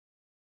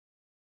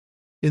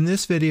In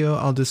this video,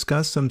 I'll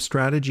discuss some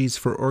strategies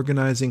for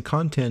organizing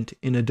content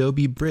in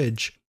Adobe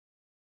Bridge.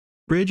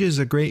 Bridge is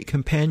a great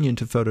companion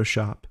to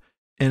Photoshop,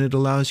 and it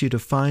allows you to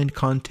find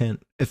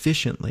content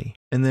efficiently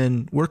and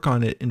then work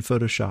on it in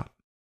Photoshop.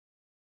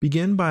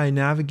 Begin by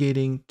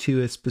navigating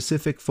to a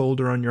specific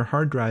folder on your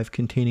hard drive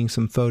containing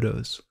some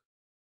photos.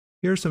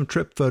 Here are some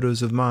trip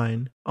photos of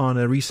mine on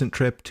a recent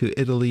trip to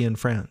Italy and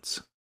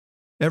France.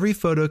 Every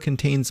photo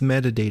contains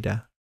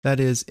metadata, that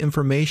is,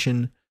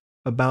 information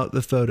about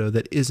the photo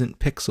that isn't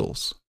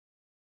pixels.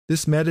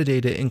 This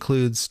metadata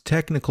includes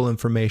technical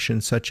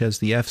information such as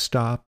the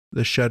f-stop,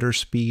 the shutter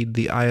speed,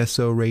 the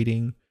ISO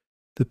rating,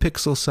 the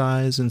pixel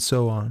size, and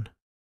so on.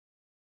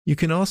 You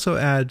can also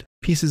add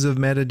pieces of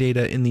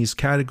metadata in these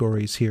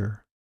categories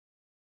here.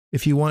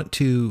 If you want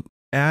to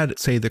add,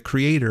 say, the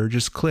creator,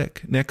 just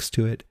click next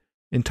to it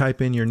and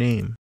type in your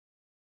name.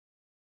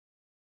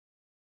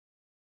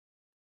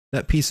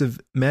 That piece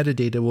of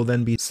metadata will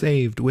then be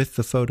saved with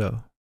the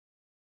photo.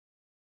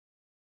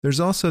 There's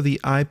also the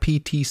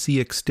IPTC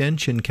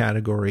extension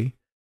category,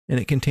 and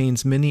it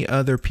contains many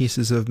other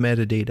pieces of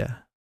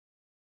metadata.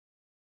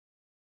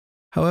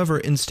 However,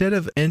 instead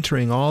of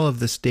entering all of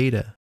this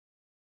data,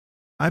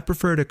 I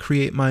prefer to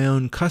create my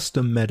own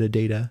custom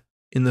metadata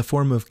in the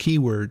form of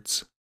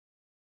keywords.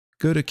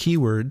 Go to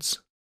Keywords,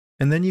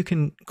 and then you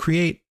can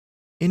create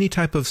any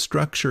type of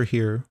structure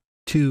here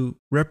to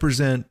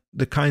represent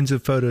the kinds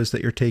of photos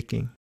that you're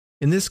taking.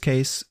 In this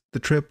case, the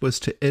trip was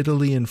to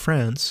Italy and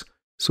France,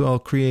 so I'll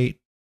create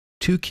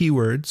two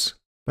keywords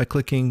by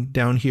clicking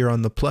down here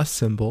on the plus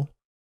symbol,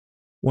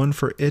 one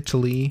for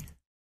Italy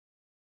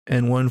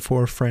and one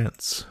for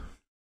France.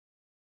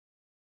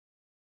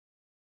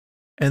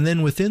 And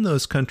then within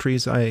those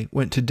countries, I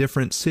went to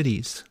different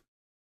cities.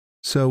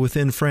 So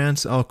within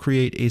France, I'll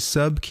create a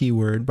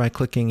sub-keyword by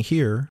clicking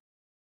here,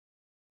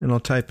 and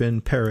I'll type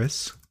in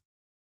Paris.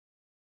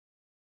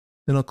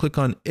 Then I'll click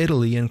on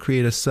Italy and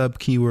create a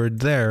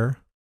sub-keyword there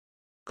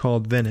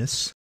called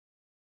Venice.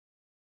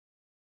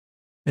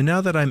 And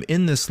now that I'm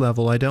in this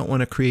level, I don't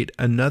want to create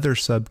another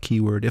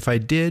sub-keyword. If I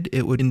did,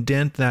 it would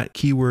indent that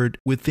keyword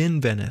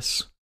within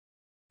Venice.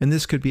 And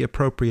this could be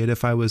appropriate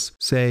if I was,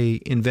 say,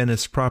 in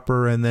Venice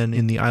proper and then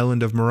in the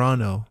island of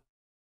Murano.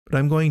 But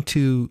I'm going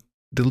to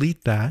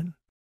delete that.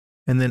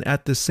 And then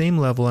at the same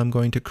level, I'm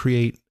going to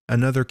create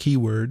another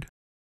keyword.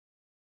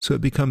 So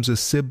it becomes a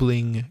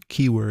sibling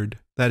keyword.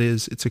 That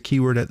is, it's a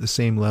keyword at the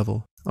same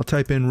level. I'll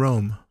type in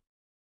Rome.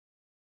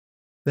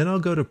 Then I'll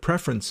go to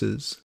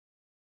Preferences.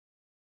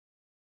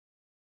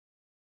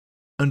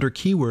 Under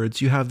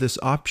Keywords, you have this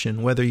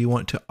option whether you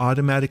want to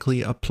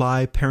automatically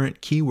apply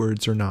parent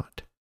keywords or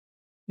not.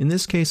 In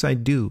this case, I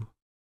do,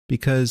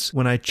 because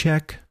when I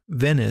check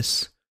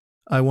Venice,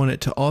 I want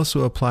it to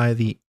also apply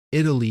the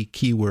Italy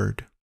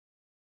keyword.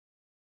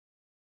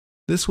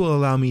 This will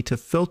allow me to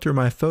filter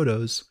my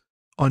photos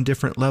on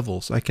different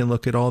levels. I can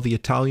look at all the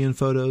Italian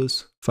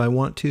photos if I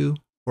want to,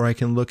 or I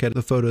can look at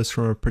the photos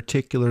from a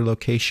particular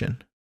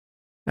location.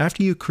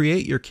 After you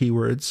create your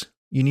keywords,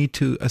 you need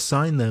to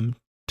assign them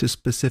to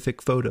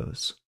specific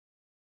photos.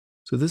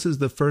 So this is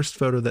the first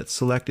photo that's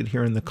selected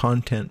here in the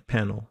Content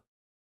panel.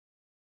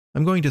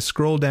 I'm going to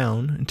scroll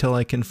down until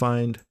I can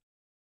find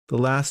the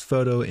last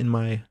photo in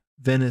my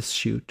Venice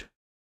shoot,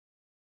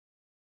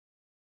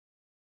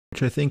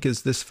 which I think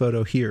is this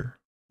photo here.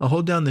 I'll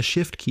hold down the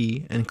Shift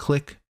key and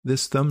click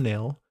this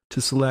thumbnail to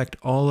select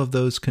all of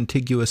those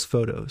contiguous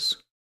photos.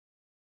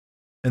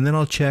 And then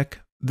I'll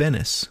check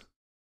Venice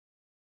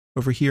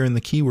over here in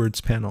the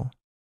Keywords panel.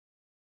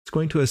 It's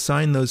going to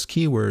assign those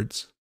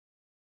keywords.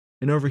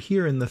 And over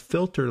here in the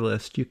filter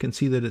list, you can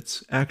see that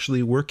it's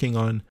actually working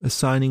on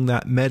assigning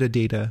that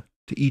metadata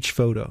to each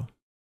photo.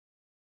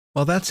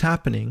 While that's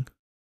happening,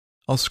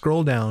 I'll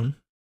scroll down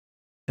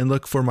and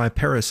look for my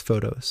Paris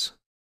photos.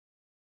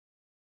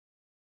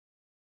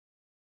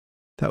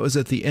 That was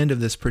at the end of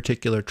this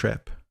particular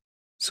trip.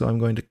 So I'm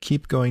going to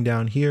keep going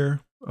down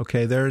here.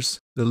 Okay, there's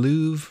the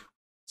Louvre.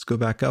 Let's go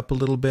back up a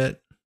little bit.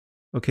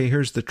 Okay,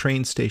 here's the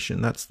train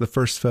station. That's the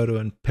first photo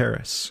in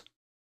Paris.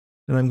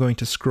 Then I'm going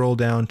to scroll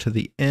down to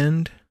the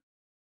end,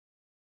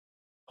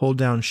 hold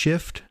down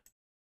Shift,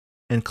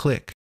 and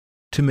click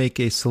to make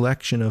a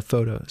selection of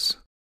photos.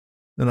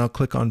 Then I'll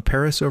click on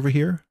Paris over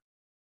here,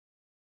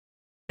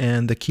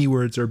 and the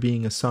keywords are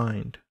being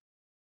assigned.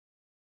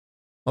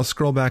 I'll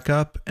scroll back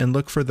up and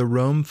look for the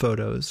Rome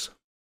photos.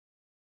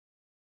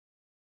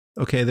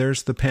 Okay,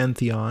 there's the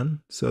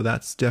Pantheon, so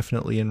that's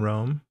definitely in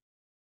Rome.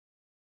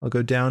 I'll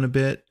go down a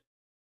bit.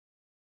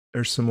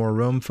 There's some more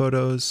Rome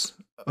photos.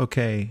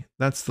 Okay,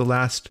 that's the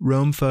last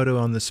Rome photo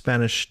on the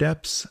Spanish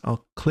Steps.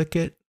 I'll click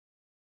it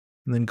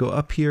and then go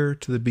up here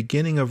to the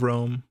beginning of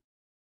Rome,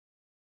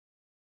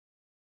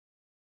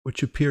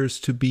 which appears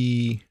to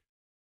be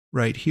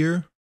right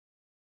here.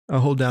 I'll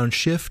hold down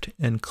Shift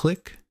and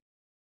click,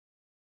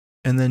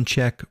 and then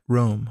check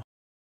Rome.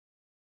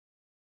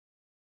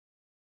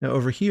 Now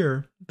over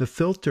here, the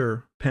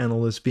filter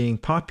panel is being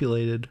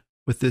populated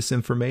with this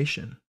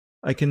information.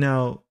 I can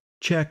now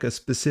check a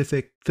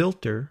specific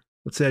filter.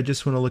 Let's say I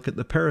just want to look at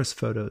the Paris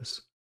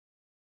photos.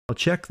 I'll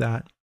check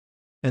that,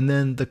 and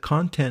then the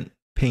content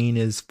pane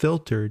is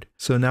filtered,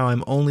 so now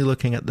I'm only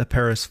looking at the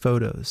Paris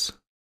photos.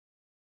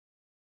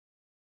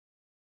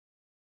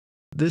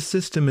 This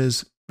system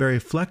is very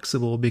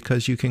flexible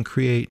because you can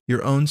create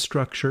your own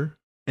structure,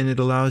 and it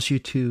allows you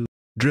to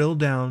drill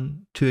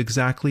down to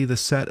exactly the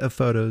set of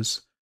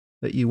photos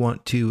that you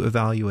want to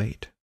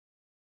evaluate.